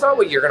role. That's not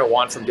what you're going to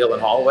want from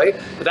Dylan Holloway,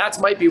 but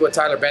that might be what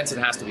Tyler Benson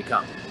has to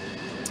become.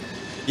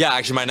 Yeah,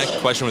 actually, my next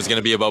question was going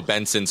to be about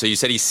Benson. So you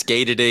said he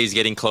skated today, he's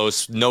getting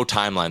close. No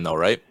timeline, though,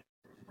 right?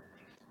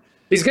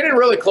 He's getting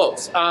really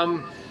close.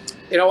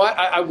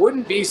 I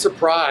wouldn't be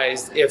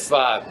surprised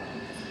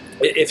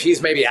if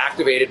he's maybe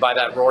activated by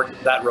that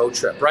road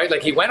trip, right?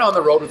 He went on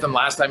the road with them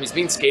last time. He's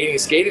been skating. He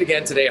skated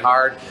again today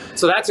hard.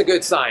 So that's a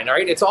good sign, all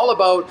right? It's all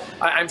about,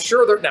 I'm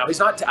sure now he's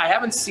not, I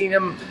haven't seen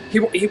him,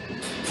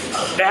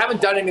 they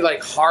haven't done any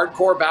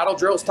hardcore battle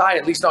drills, Ty,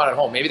 at least not at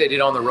home. Maybe they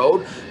did on the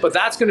road, but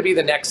that's going to be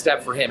the next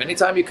step for him.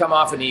 Anytime you come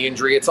off a knee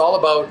injury, it's all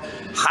about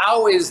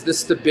how is the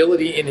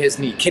stability in his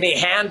knee? Can he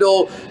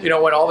handle,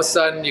 when all of a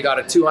sudden you got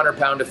a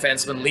 200-pound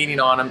defenseman leaning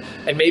on him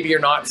and maybe you're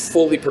not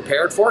fully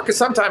prepared for it? Because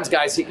sometimes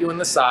guys hit you in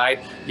the side.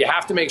 You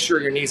have to make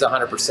sure your knee's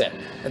 100%.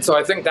 And so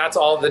I think that's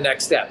all the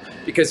next step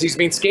because he's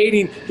been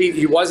skating.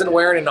 He wasn't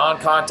wearing a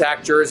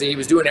non-contact jersey. He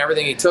was doing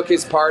everything. He took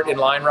his part in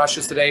line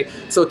rushes today.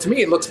 So to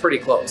me, it looks pretty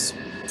close.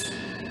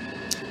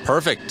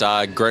 Perfect.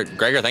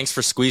 Gregor, thanks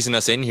for squeezing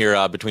us in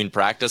here between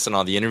practice and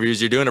all the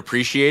interviews you're doing.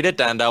 Appreciate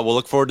it. And we'll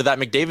look forward to that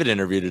McDavid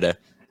interview today.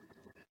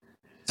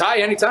 Ty,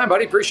 anytime,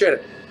 buddy. Appreciate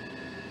it.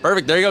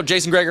 Perfect. There you go.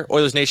 Jason Gregor,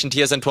 Oilers Nation,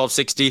 TSN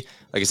 1260.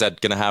 Like I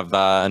said, going to have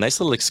a nice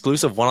little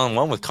exclusive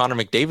one-on-one with Connor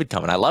McDavid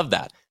coming. I love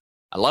that.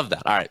 All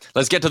right,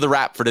 let's get to the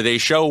wrap for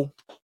today's show.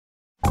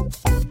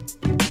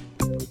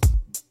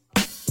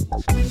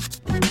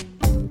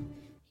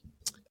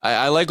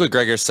 I like what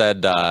Gregor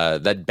said,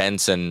 that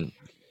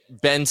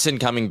Benson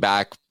coming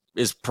back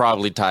is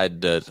probably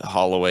tied to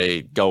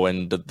Holloway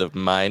going to the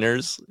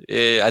minors.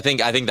 I think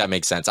that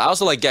makes sense. I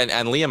also like, and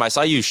Liam, I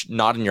saw you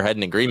nodding your head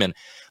in agreement.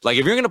 Like,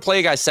 if you're going to play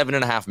a guy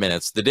 7.5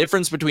 minutes, the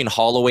difference between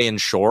Holloway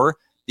and Shore,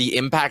 the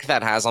impact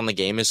that has on the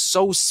game is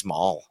so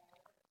small.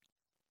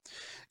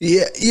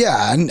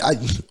 Yeah, and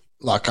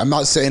I'm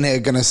not sitting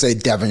here going to say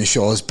Devon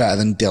Shore is better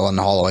than Dylan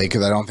Holloway,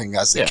 because I don't think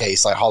that's the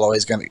case. Like, Holloway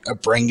is going to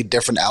bring a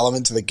different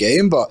element to the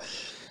game, but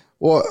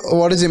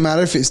what does it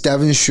matter if it's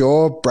Devon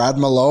Shore, Brad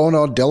Malone,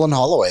 or Dylan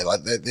Holloway?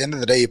 Like, at the end of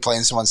the day, you're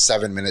playing someone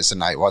 7 minutes a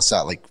night. What's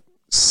that, like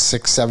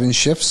 6-7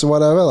 shifts or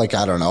whatever? Like,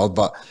 I don't know,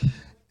 but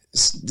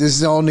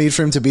there's no need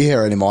for him to be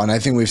here anymore. And I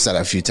think we've said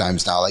it a few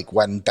times now, like,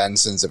 when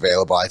Benson's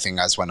available, I think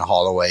that's when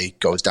Holloway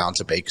goes down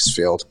to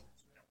Bakersfield.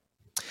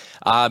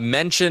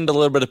 Mentioned a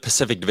little bit of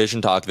Pacific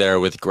Division talk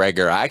there with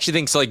Gregor. I actually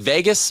think so. Like,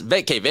 Vegas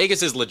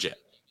is legit.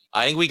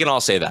 I think we can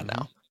all say that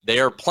now. They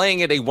are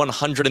playing at a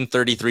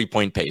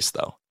 133-point pace,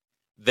 though.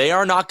 They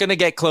are not going to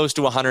get close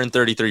to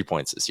 133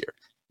 points this year.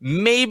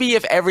 Maybe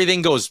if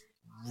everything goes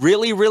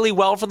really, really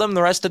well for them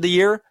the rest of the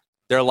year,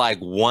 they're like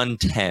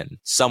 110,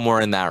 somewhere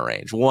in that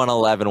range,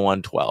 111,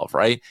 112,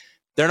 right?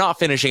 They're not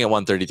finishing at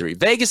 133.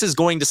 Vegas is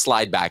going to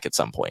slide back at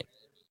some point.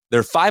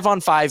 They're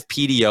 5-on-5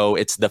 PDO.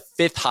 It's the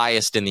 5th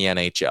highest in the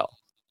NHL.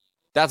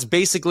 That's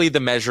basically the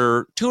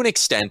measure, to an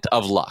extent,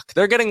 of luck.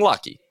 They're getting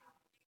lucky.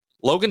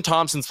 Logan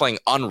Thompson's playing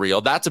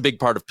unreal. That's a big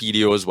part of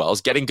PDO as well,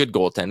 is getting good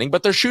goaltending,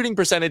 but their shooting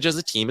percentage as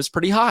a team is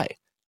pretty high.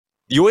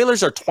 The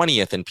Oilers are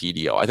 20th in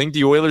PDO. I think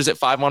the Oilers at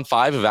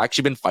 5-on-5 have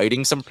actually been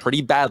fighting some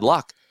pretty bad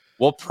luck.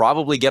 We'll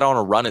probably get on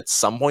a run at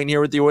some point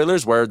here with the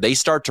Oilers where they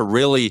start to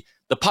really,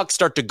 the pucks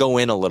start to go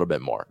in a little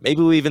bit more.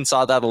 Maybe we even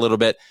saw that a little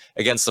bit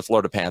against the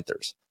Florida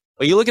Panthers.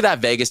 But you look at that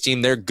Vegas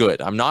team, they're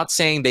good. I'm not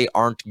saying they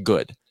aren't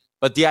good,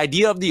 but the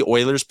idea of the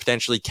Oilers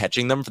potentially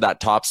catching them for that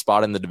top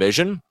spot in the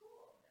division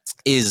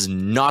is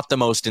not the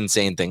most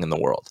insane thing in the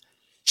world.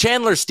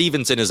 Chandler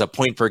Stevenson is a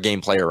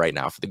point-per-game player right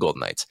now for the Golden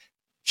Knights.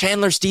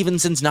 Chandler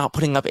Stevenson's not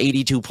putting up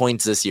 82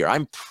 points this year.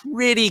 I'm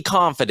pretty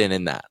confident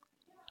in that.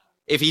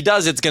 If he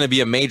does, it's going to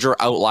be a major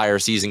outlier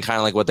season, kind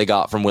of like what they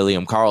got from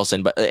William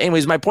Karlsson. But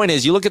anyways, my point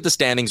is, you look at the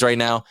standings right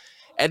now,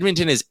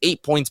 Edmonton is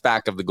 8 points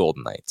back of the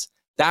Golden Knights.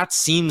 That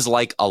seems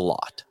like a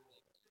lot.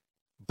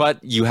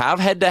 But you have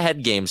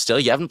head-to-head games still.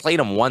 You haven't played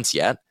them once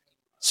yet.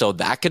 So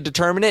that could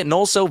determine it. And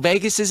also,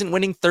 Vegas isn't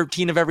winning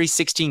 13 of every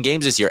 16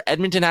 games this year.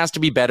 Edmonton has to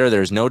be better.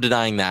 There's no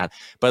denying that.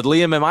 But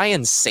Liam, am I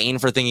insane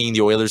for thinking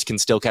the Oilers can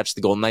still catch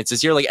the Golden Knights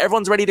this year? Like,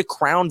 everyone's ready to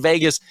crown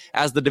Vegas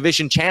as the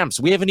division champs.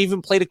 We haven't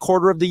even played a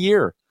quarter of the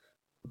year.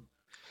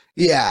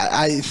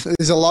 Yeah,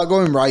 there's a lot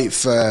going right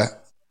for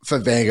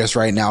Vegas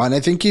right now. And I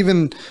think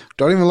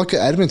don't even look at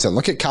Edmonton.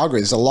 Look at Calgary.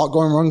 There's a lot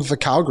going wrong for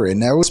Calgary.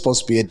 And they're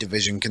supposed to be a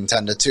division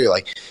contender too.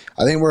 Like,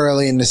 I think we're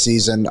early in the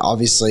season.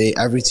 Obviously,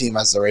 every team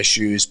has their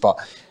issues, but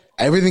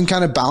everything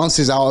kind of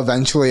balances out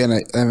eventually.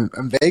 And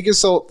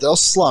Vegas, they'll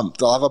slump.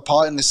 They'll have a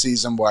part in the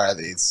season where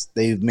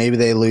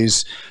they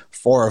lose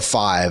 4 or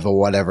 5 or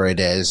whatever it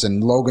is.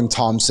 And Logan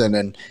Thompson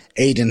and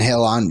Aiden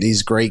Hill aren't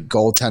these great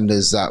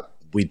goaltenders that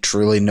we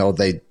truly know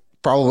they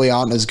probably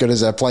aren't as good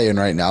as they're playing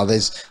right now.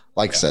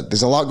 Like I said,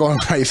 there's a lot going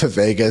right for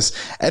Vegas.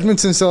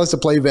 Edmonton still has to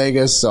play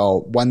Vegas,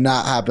 so when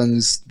that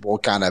happens, we'll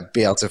kind of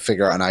be able to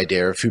figure out an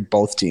idea of who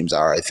both teams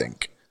are, I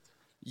think.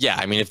 Yeah,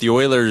 I mean, if the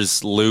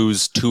Oilers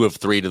lose 2 of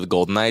 3 to the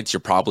Golden Knights, you're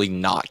probably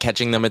not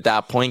catching them at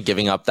that point,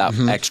 giving up that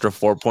extra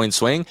 4-point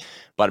swing.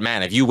 But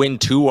man, if you win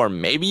 2 or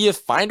maybe you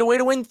find a way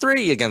to win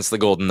 3 against the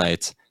Golden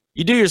Knights,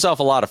 you do yourself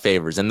a lot of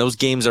favors, and those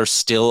games are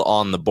still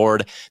on the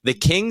board. The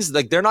Kings,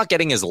 like, they're not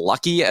getting as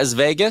lucky as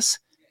Vegas.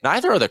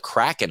 Neither are the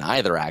Kraken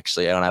either,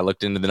 actually, when I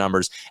looked into the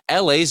numbers.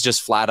 LA's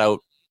just flat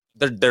out,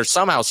 they're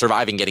somehow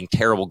surviving getting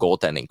terrible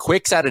goaltending.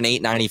 Quick's at an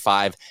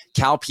 895.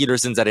 Cal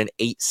Peterson's at an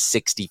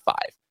 865.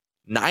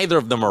 Neither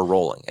of them are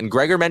rolling. And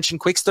Gregor mentioned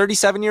Quick's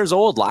 37 years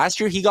old.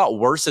 Last year, he got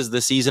worse as the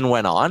season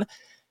went on.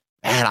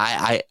 Man,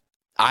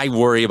 I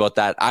worry about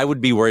that. I would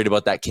be worried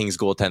about that Kings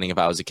goaltending if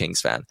I was a Kings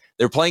fan.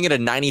 They're playing at a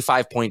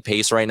 95-point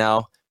pace right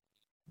now.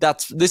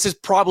 This is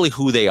probably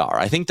who they are.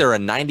 I think they're a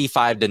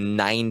 95 to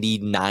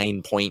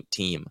 99 point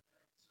team.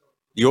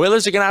 The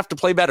Oilers are going to have to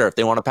play better if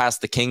they want to pass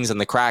the Kings and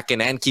the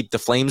Kraken and keep the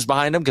Flames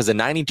behind them, because a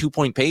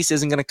 92-point pace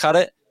isn't going to cut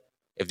it.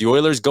 If the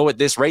Oilers go at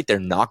this rate, they're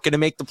not going to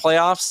make the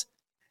playoffs.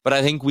 But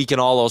I think we can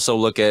all also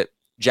look at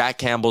Jack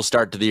Campbell's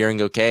start to the year and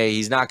go, okay,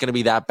 he's not going to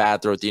be that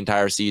bad throughout the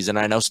entire season.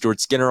 I know Stuart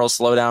Skinner will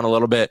slow down a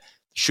little bit.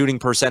 Shooting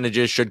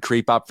percentages should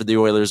creep up for the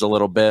Oilers a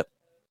little bit.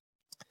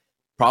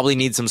 Probably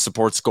need some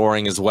support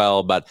scoring as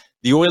well, but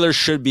the Oilers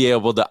should be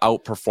able to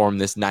outperform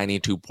this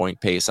 92-point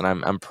pace, and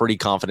I'm pretty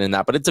confident in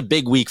that. But it's a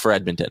big week for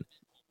Edmonton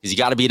because you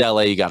got to beat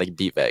LA, you got to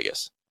beat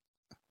Vegas.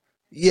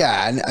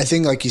 Yeah, and I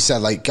think, like you said,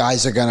 like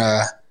guys are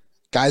gonna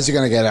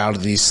get out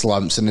of these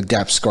slumps in the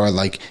depth score.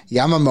 Like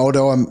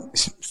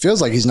Yamamoto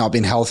feels like he's not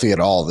been healthy at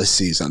all this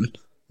season.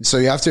 So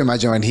you have to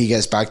imagine when he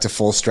gets back to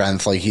full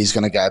strength, like he's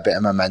going to get a bit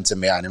of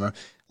momentum behind him.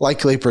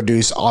 Likely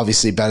produce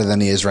obviously better than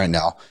he is right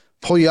now.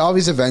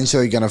 Puljujarvi's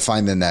eventually going to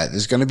find the net.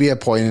 There's going to be a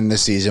point in the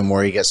season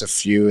where he gets a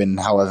few in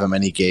however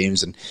many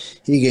games and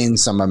he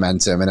gains some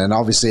momentum. And then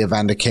obviously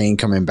Evander Kane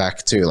coming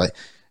back too. Like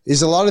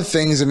there's a lot of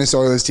things in this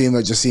Oilers team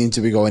that just seem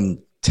to be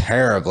going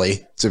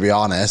terribly, to be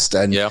honest.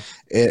 And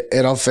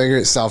it'll figure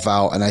itself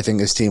out. And I think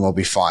this team will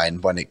be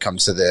fine when it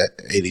comes to the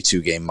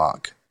 82 game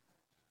mark.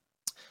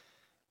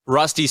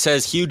 Rusty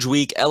says, huge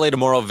week, LA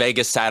tomorrow,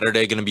 Vegas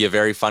Saturday, going to be a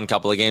very fun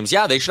couple of games.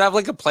 Yeah, they should have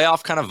like a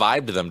playoff kind of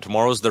vibe to them.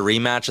 Tomorrow's the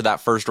rematch of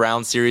that first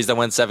round series that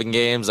went 7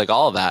 games, like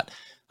all of that.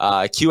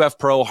 QF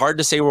Pro, hard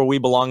to say where we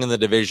belong in the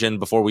division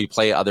before we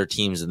play other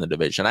teams in the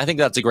division. I think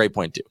that's a great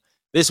point too.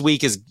 This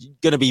week is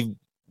going to be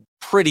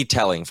pretty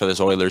telling for this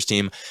Oilers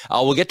team.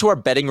 We'll get to our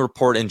betting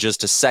report in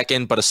just a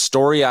second, but a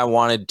story I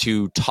wanted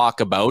to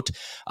talk about.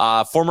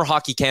 Former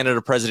Hockey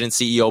Canada President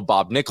CEO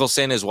Bob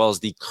Nicholson, as well as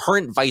the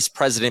current Vice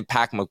President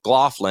Pat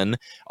McLaughlin,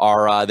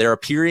 they're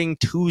appearing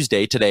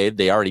Tuesday today.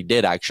 They already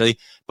did actually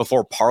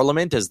before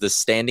Parliament as the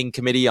Standing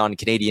Committee on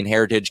Canadian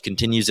Heritage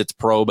continues its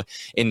probe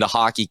into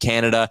Hockey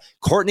Canada.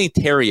 Courtney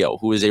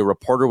Theriault, who is a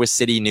reporter with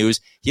City News,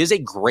 he has a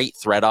great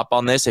thread up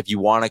on this if you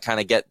want to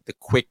kind of get the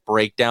quick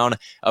breakdown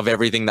of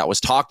everything that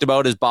was talked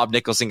about as Bob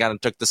Nicholson kind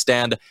of took the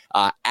stand.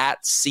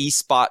 At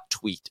C-Spot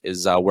Tweet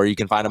is where you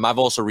can find him. I've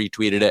also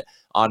retweeted it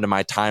onto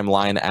my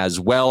timeline as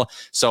well.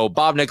 So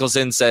Bob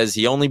Nicholson says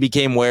he only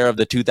became aware of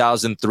the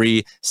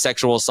 2003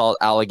 sexual assault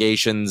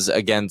allegations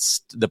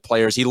against the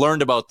players. He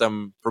learned about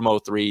them from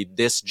 2003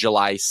 this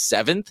July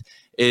 7th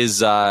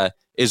is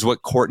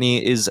what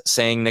Courtney is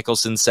saying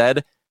Nicholson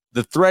said.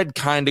 The thread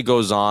kind of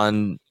goes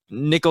on.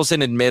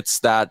 Nicholson admits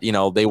that,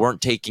 they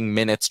weren't taking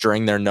minutes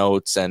during their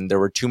notes and there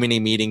were too many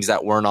meetings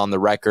that weren't on the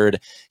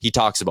record. He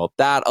talks about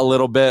that a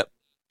little bit.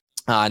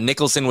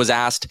 Nicholson was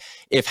asked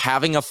if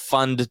having a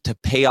fund to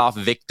pay off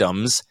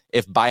victims,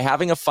 if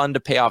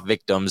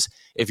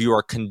you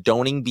are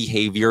condoning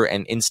behavior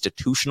and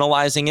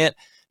institutionalizing it.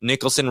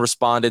 Nicholson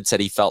responded, said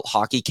he felt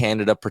Hockey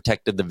Canada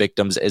protected the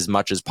victims as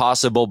much as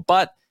possible,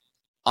 but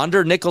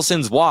under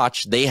Nicholson's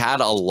watch, they had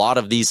a lot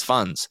of these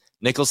funds.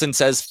 Nicholson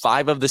says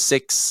 5 of the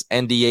 6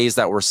 NDAs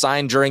that were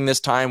signed during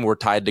this time were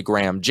tied to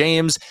Graham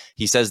James.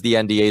 He says the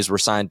NDAs were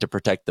signed to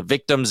protect the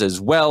victims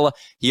as well.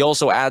 He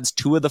also adds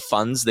 2 of the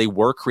funds, they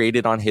were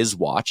created on his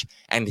watch,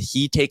 and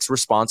he takes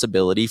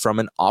responsibility from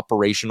an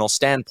operational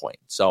standpoint.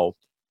 So,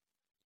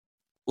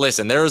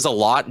 listen, there is a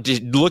lot.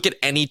 Look at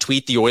any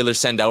tweet the Oilers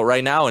send out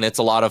right now, and it's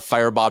a lot of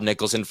fire Bob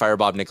Nicholson, fire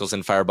Bob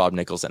Nicholson, fire Bob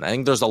Nicholson. I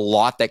think there's a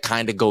lot that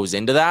kind of goes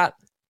into that.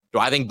 Do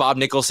I think Bob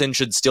Nicholson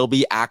should still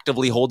be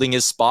actively holding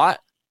his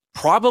spot?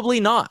 Probably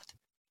not.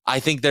 I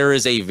think there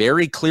is a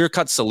very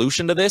clear-cut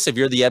solution to this if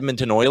you're the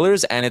Edmonton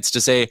Oilers, and it's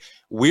to say,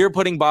 we're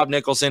putting Bob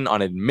Nicholson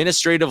on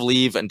administrative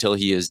leave until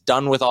he is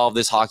done with all of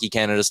this Hockey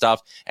Canada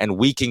stuff, and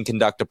we can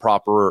conduct a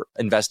proper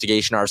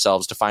investigation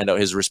ourselves to find out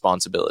his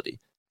responsibility.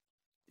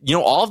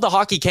 All of the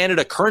Hockey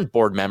Canada current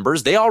board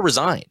members, they all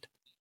resigned.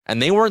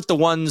 And they weren't the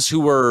ones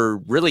who were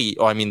really,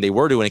 they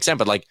were to an extent,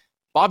 but like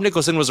Bob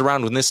Nicholson was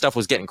around when this stuff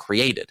was getting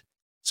created.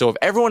 So if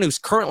everyone who's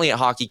currently at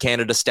Hockey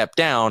Canada stepped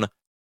down,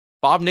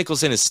 Bob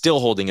Nicholson is still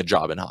holding a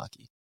job in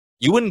hockey.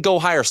 You wouldn't go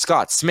hire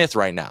Scott Smith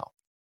right now.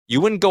 You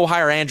wouldn't go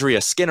hire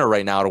Andrea Skinner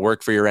right now to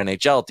work for your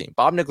NHL team.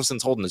 Bob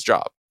Nicholson's holding his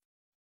job.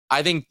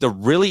 I think the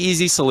really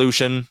easy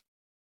solution,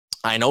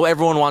 I know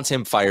everyone wants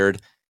him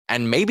fired,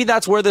 and maybe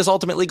that's where this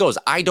ultimately goes.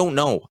 I don't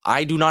know.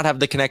 I do not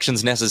have the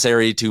connections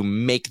necessary to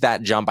make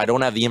that jump. I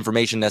don't have the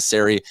information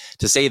necessary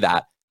to say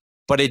that.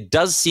 But it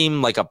does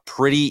seem like a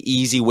pretty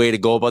easy way to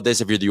go about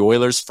this if you're the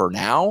Oilers for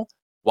now,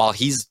 while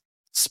he's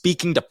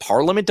speaking to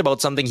Parliament about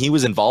something he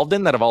was involved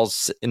in that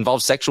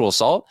involves sexual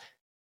assault,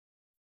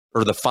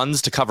 or the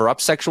funds to cover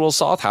up sexual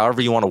assault, however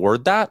you want to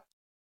word that.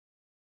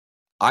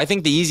 I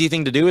think the easy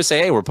thing to do is say,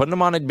 hey, we're putting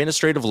him on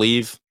administrative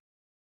leave.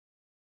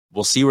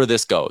 We'll see where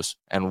this goes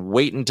and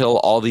wait until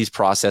all these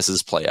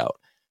processes play out.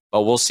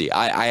 But we'll see.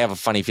 I have a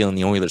funny feeling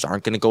the Oilers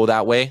aren't going to go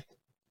that way.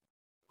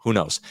 Who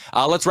knows?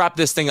 Let's wrap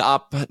this thing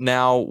up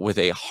now with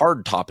a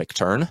hard topic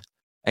turn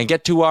and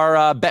get to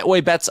our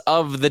Betway bets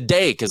of the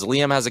day, because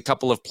Liam has a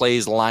couple of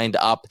plays lined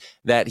up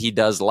that he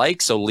does like.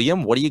 So,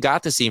 Liam, what do you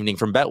got this evening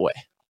from Betway?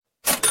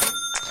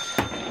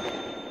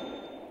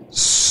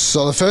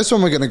 So the first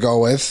one we're going to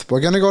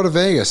go to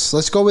Vegas.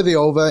 Let's go with the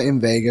over in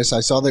Vegas. I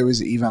saw there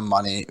was even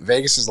money.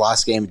 Vegas's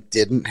last game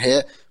didn't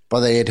hit, but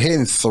they had hit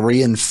in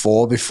 3 and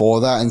 4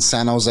 before that, and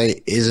San Jose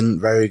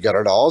isn't very good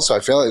at all. So I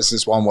feel like this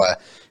is one where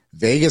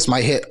Vegas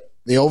might hit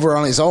the over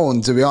on its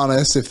own, to be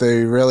honest. If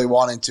they really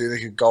wanted to, they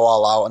could go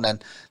all out. And then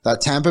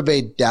that Tampa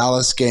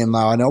Bay-Dallas game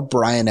now, I know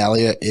Brian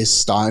Elliott is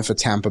starting for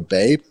Tampa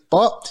Bay,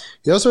 but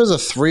he also has a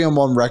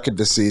 3-1 record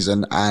this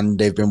season, and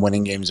they've been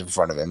winning games in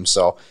front of him.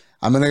 So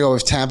I'm going to go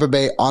with Tampa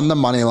Bay on the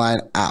money line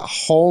at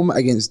home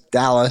against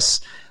Dallas,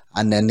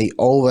 and then the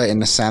over in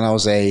the San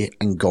Jose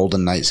and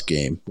Golden Knights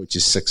game, which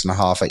is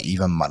 6.5 at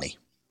even money.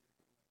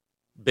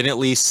 Been at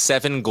least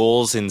 7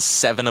 goals in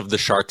 7 of the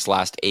Sharks'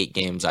 last 8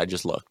 games. I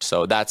just looked.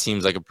 So that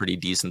seems like a pretty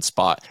decent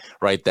spot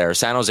right there.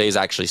 San Jose is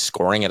actually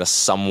scoring at a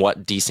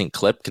somewhat decent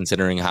clip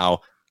considering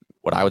how,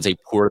 what I would say,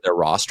 poor their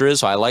roster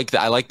is. So I like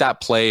that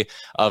play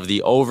of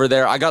the over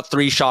there. I got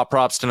 3 shot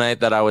props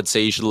tonight that I would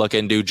say you should look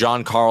into.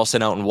 John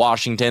Carlson out in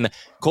Washington.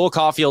 Cole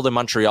Caulfield in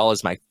Montreal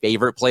is my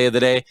favorite play of the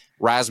day.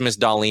 Rasmus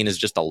Dahlin is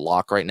just a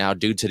lock right now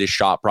due to the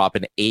shot prop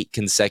in 8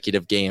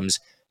 consecutive games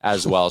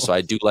as well. So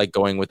I do like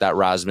going with that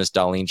Rasmus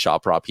Dahlin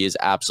shot prop. He is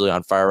absolutely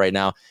on fire right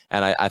now.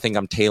 And I think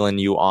I'm tailing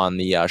you on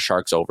the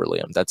Sharks over,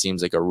 Liam. That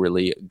seems like a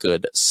really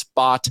good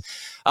spot.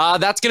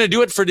 That's going to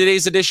do it for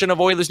today's edition of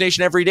Oilers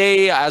Nation Every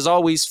Day. As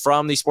always,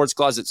 from the Sports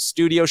Closet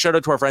studio, shout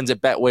out to our friends at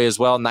Betway as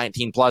well,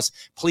 19 plus.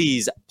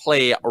 Please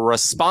play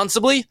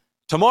responsibly.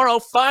 Tomorrow,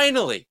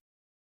 finally,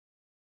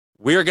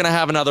 we're going to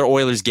have another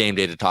Oilers game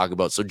day to talk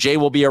about. So Jay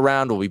will be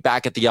around. We'll be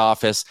back at the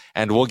office,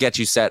 and we'll get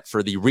you set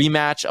for the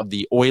rematch of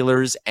the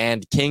Oilers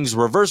and Kings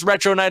reverse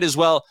retro night as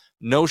well.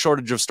 No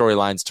shortage of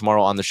storylines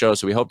tomorrow on the show,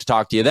 so we hope to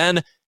talk to you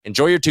then.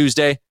 Enjoy your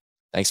Tuesday.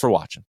 Thanks for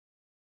watching.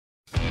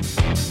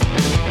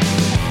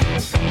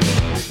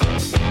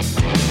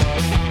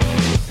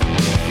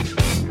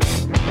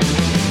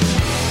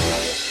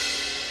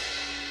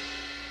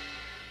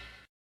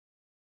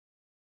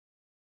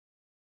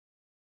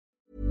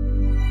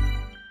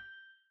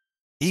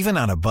 Even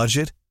on a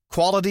budget,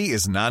 quality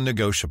is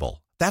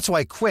non-negotiable. That's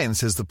why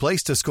Quince is the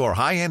place to score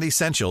high-end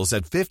essentials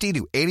at 50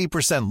 to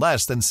 80%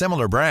 less than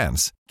similar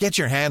brands. Get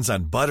your hands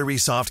on buttery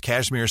soft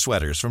cashmere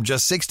sweaters from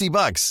just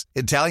 $60,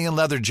 Italian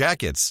leather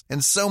jackets,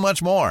 and so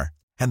much more.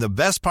 And the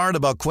best part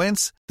about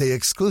Quince, they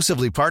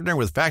exclusively partner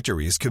with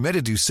factories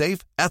committed to safe,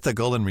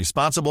 ethical, and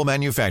responsible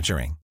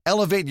manufacturing.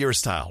 Elevate your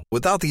style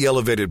without the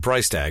elevated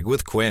price tag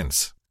with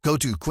Quince. Go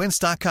to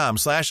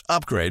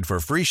quince.com/upgrade for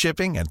free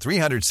shipping and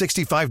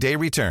 365-day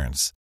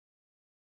returns.